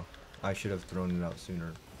 here we go. I should have thrown it out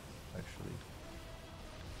sooner, actually.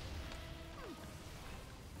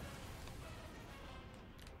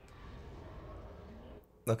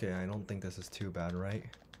 Okay, I don't think this is too bad, right?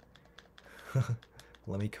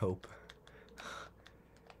 Let me cope.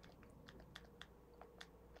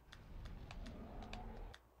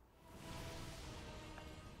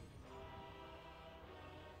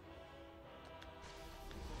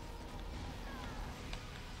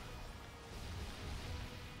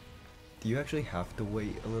 Do you actually have to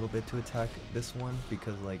wait a little bit to attack this one?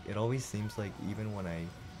 Because like it always seems like even when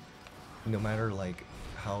no matter like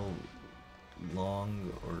how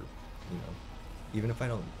long or even if I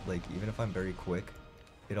don't even if I'm very quick,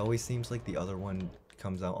 it always seems like the other one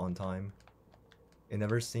comes out on time. It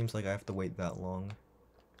never seems like I have to wait that long.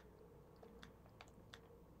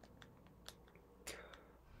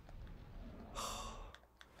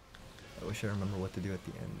 I wish I remember what to do at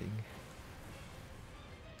the ending.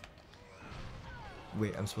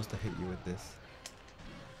 Wait, I'm supposed to hit you with this.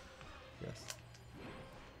 Yes.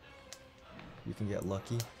 You can get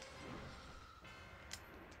lucky.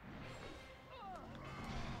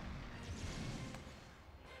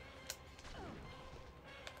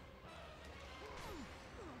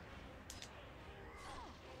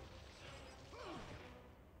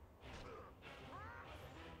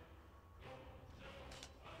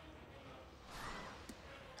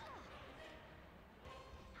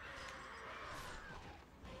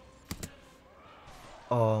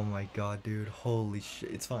 Oh my god, dude. Holy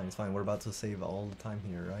shit. It's fine, it's fine. We're about to save all the time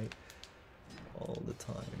here, right? All the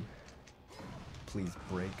time. Please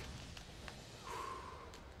break.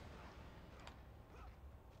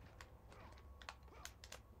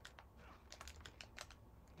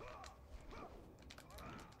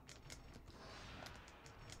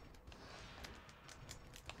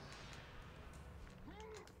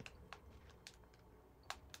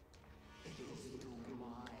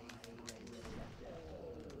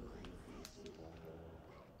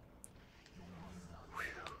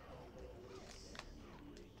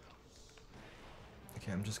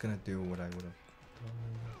 Okay, I'm just gonna do what I would have done.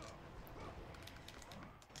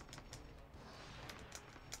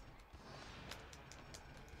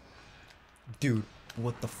 Dude,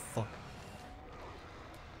 what the fuck?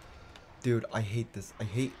 Dude, I hate this. I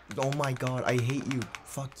hate. Oh my god, I hate you.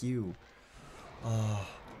 Fuck you.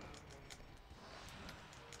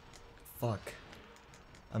 Fuck.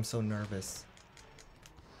 I'm so nervous.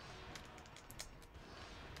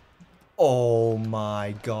 Oh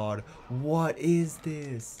my god. What is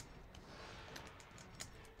this?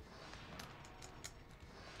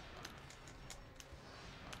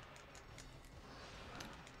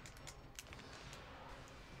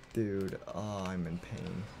 Dude, I'm in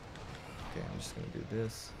pain. Okay, I'm just gonna do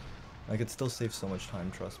this. I could still save so much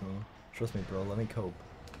time, trust me. Trust me, bro, let me cope.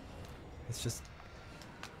 It's just...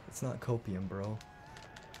 It's not copium, bro.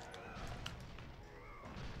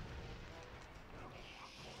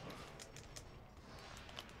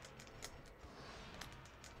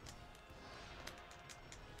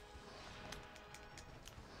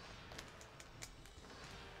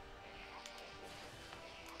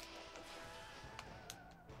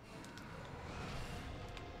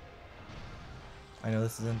 I know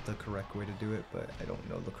this isn't the correct way to do it, but I don't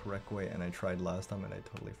know the correct way, and I tried last time and I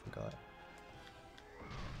totally forgot.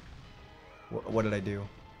 What did I do?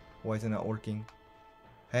 Why is it not working?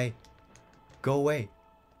 Hey! Go away!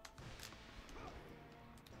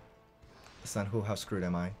 Son, how screwed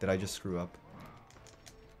am I? Did I just screw up?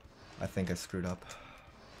 I think I screwed up.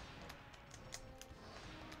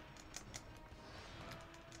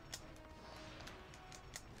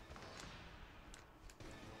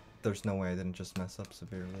 There's no way I didn't just mess up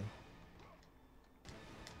severely.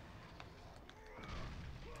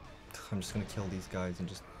 I'm just gonna kill these guys and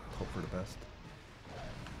just hope for the best.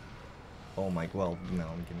 Oh my, well, no,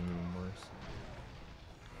 I'm getting even worse.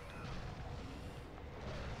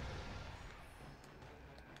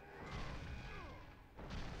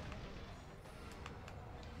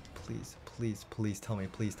 Please, please, please tell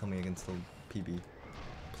me I can still PB.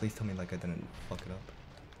 Please tell me like I didn't fuck it up.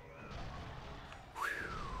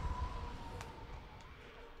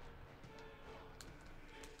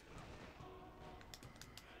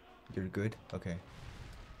 You're good? Okay.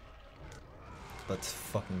 Let's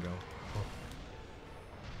fucking go. Oh.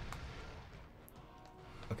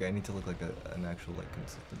 Okay, I need to look like an actual like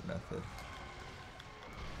consistent method.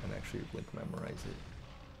 And actually like memorize it.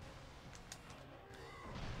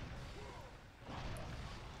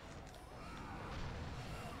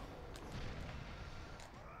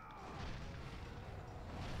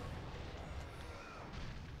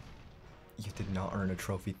 You did not earn a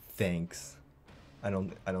trophy, thanks. I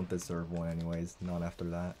don't deserve one anyways, not after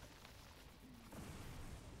that.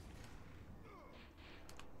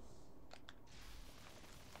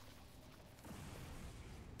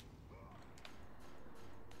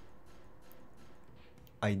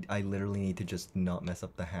 I literally need to just not mess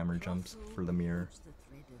up the hammer jumps for the mirror.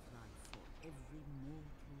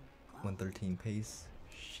 113 pace.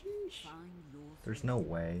 Sheesh. There's no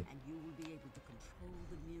way.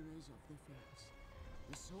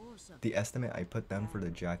 The estimate I put down for the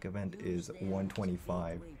Jack event is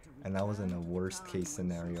 125, and that was in a worst case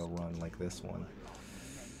scenario run like this one.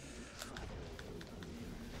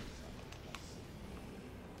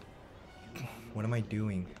 What am I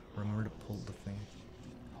doing? Remember to pull the thing.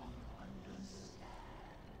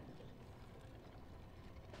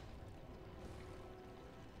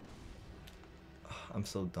 I'm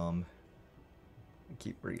so dumb. I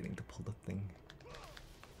keep forgetting to pull the thing.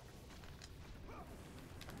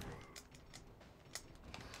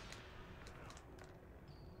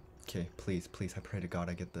 Okay, please, please, I pray to God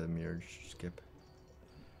I get the mirror skip.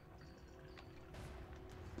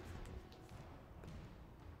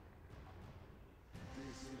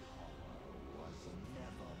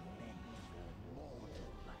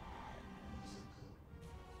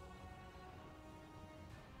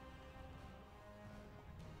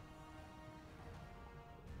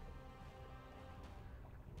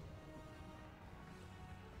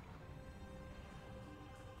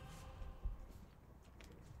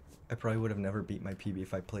 I probably would have never beat my PB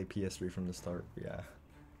if I played PS3 from the start. Yeah,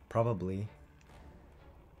 probably.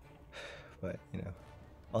 But, you know.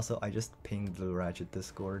 Also, I just pinged the Ratchet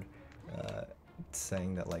Discord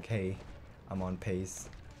saying that, like, hey, I'm on pace.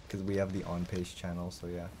 Because we have the on pace channel, so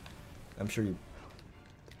yeah. I'm sure you...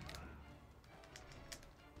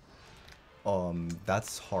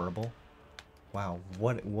 That's horrible. Wow,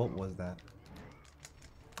 what was that?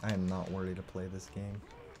 I am not worthy to play this game.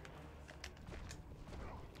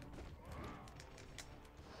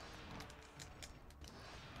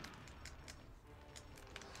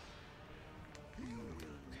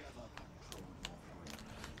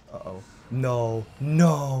 Uh-oh. No,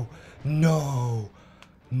 no, no,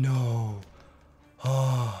 no.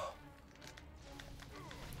 Oh.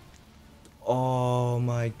 Oh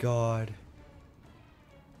my god.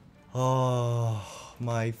 Oh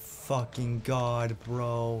my fucking god,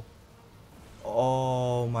 bro.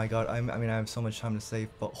 Oh my god. I mean, I have so much time to save,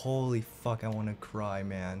 but holy fuck, I want to cry,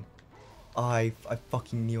 man. I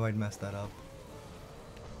fucking knew I'd mess that up.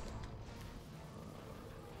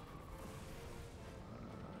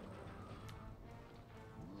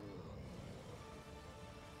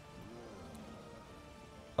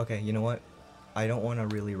 Okay, you know what? I don't want to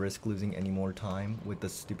really risk losing any more time with the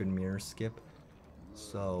stupid mirror skip.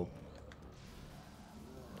 So...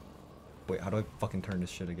 Wait, how do I fucking turn this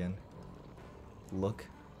shit again? Look.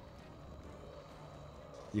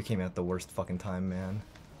 You came at the worst fucking time, man.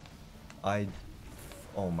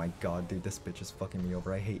 Oh my god, dude, this bitch is fucking me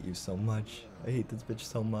over. I hate you so much. I hate this bitch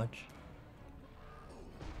so much.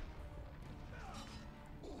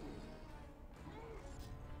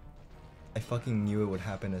 I fucking knew it would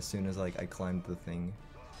happen as soon as, like, I climbed the thing.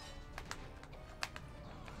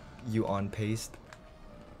 You on paced?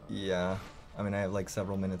 Yeah. I mean, I have, like,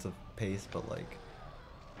 several minutes of pace, but, like...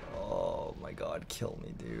 Oh my god, kill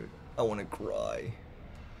me, dude. I wanna cry.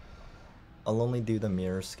 I'll only do the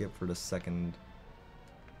mirror skip for the second...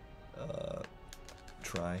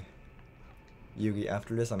 try. Yugi,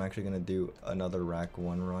 after this, I'm actually gonna do another Rack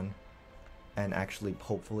 1 run. And actually,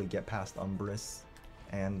 hopefully, get past Umbris.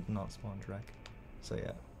 And not spawn track. So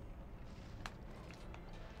yeah.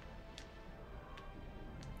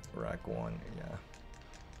 Rack 1, yeah.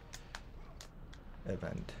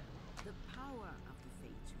 Event. The power of the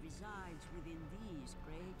Fates resides within these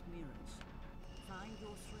great mirrors. Find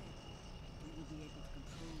your thread. You will be able to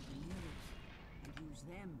control the mirrors and use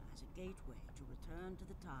them as a gateway to return to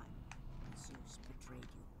the time when Zeus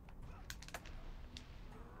betrayed you.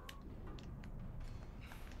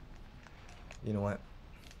 You know what?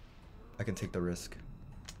 I can take the risk.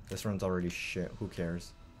 This run's already shit. Who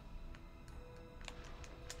cares?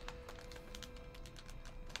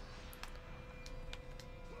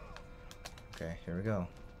 Okay, here we go.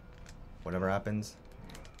 Whatever happens,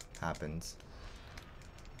 happens.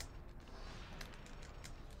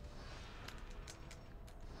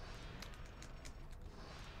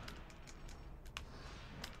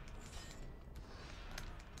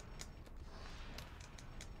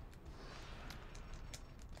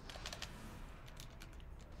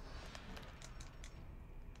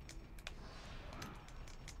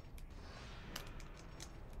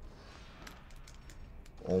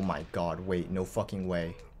 Oh my god, wait, no fucking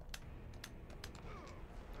way.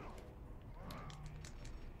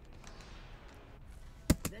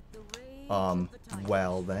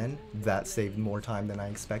 Well then, that saved more time than I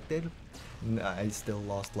expected. I still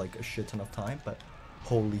lost like a shit ton of time, but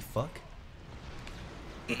holy fuck.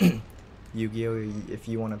 Yu-Gi-Oh, if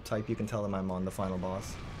you want to type, you can tell them I'm on the final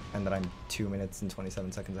boss, and that I'm 2 minutes and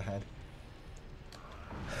 27 seconds ahead.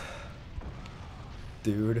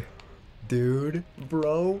 Dude. Dude,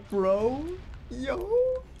 bro,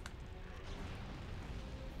 yo.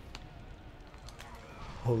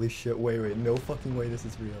 Holy shit, wait, no fucking way this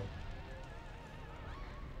is real.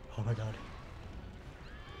 Oh my god.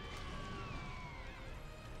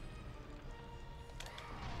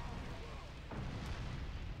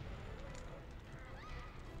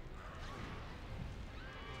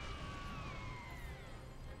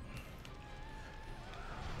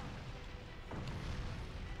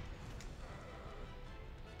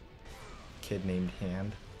 Kid named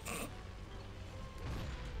Hand.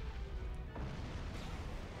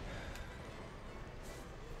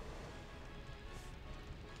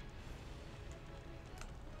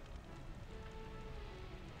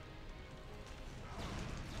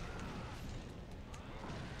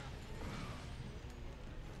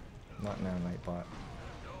 Not now, Nightbot.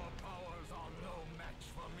 Your powers are no match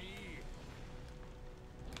for me.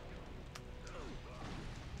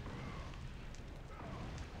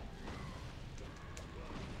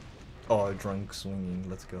 Oh, drunk swinging.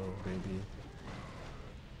 Let's go, baby.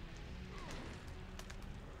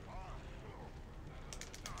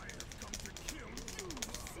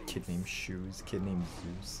 Kid named Shoes. Kid named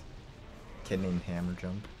Zeus. Kid named Hammer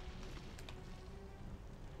Jump.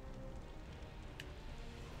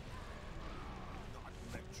 Not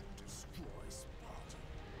let you destroy Sparta.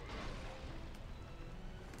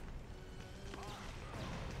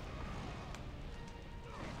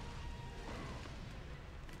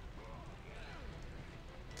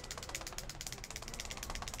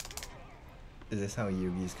 Is this how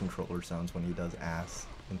Yugi's controller sounds when he does ass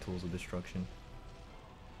in Tools of Destruction?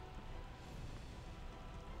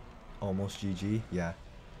 Almost GG? Yeah.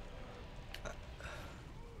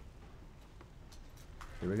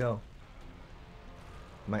 Here we go.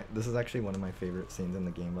 This is actually one of my favorite scenes in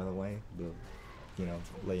the game, by the way. The, you know,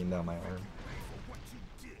 laying down my arm. For what you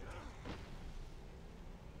did.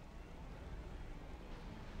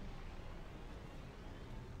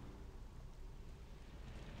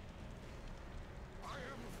 I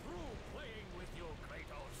am through playing with you,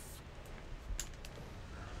 Kratos.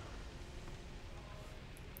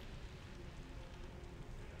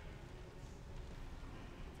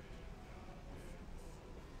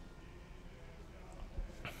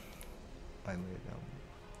 I lay it down.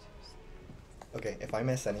 Okay, if I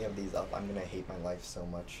mess any of these up, I'm gonna hate my life so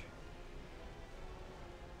much.